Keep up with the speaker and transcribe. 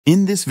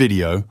In this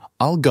video,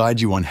 I'll guide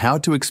you on how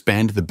to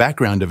expand the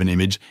background of an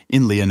image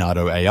in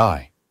Leonardo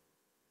AI.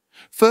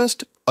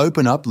 First,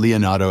 open up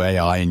Leonardo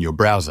AI in your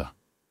browser.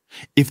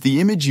 If the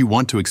image you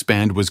want to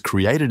expand was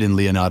created in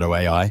Leonardo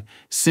AI,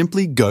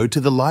 simply go to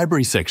the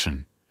Library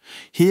section.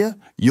 Here,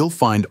 you'll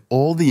find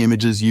all the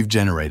images you've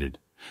generated.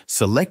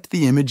 Select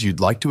the image you'd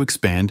like to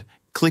expand,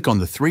 click on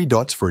the three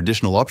dots for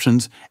additional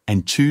options,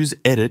 and choose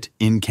Edit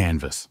in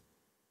Canvas.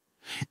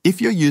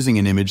 If you're using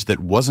an image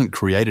that wasn't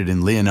created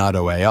in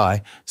Leonardo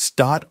AI,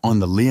 start on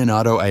the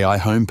Leonardo AI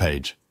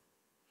homepage.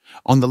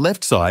 On the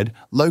left side,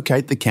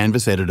 locate the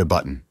Canvas Editor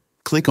button.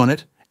 Click on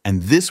it,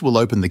 and this will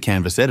open the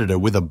Canvas Editor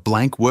with a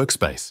blank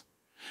workspace.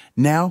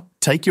 Now,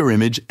 take your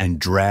image and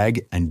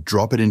drag and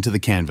drop it into the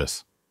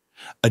canvas.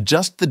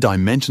 Adjust the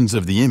dimensions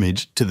of the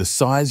image to the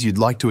size you'd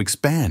like to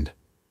expand.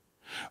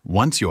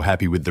 Once you're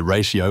happy with the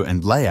ratio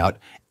and layout,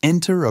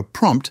 enter a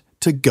prompt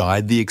to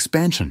guide the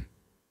expansion.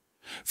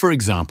 For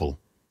example,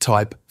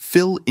 type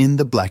 "fill in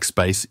the black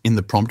space" in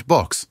the prompt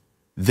box,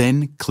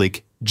 then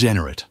click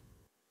Generate.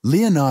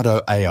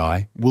 Leonardo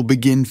AI will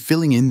begin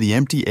filling in the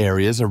empty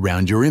areas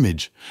around your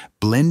image,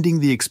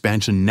 blending the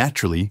expansion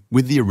naturally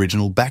with the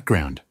original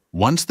background.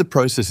 Once the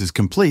process is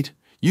complete,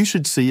 you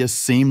should see a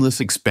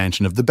seamless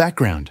expansion of the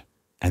background.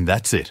 And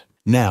that's it.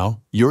 Now,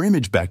 your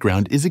image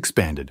background is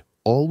expanded,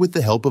 all with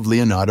the help of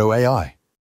Leonardo AI.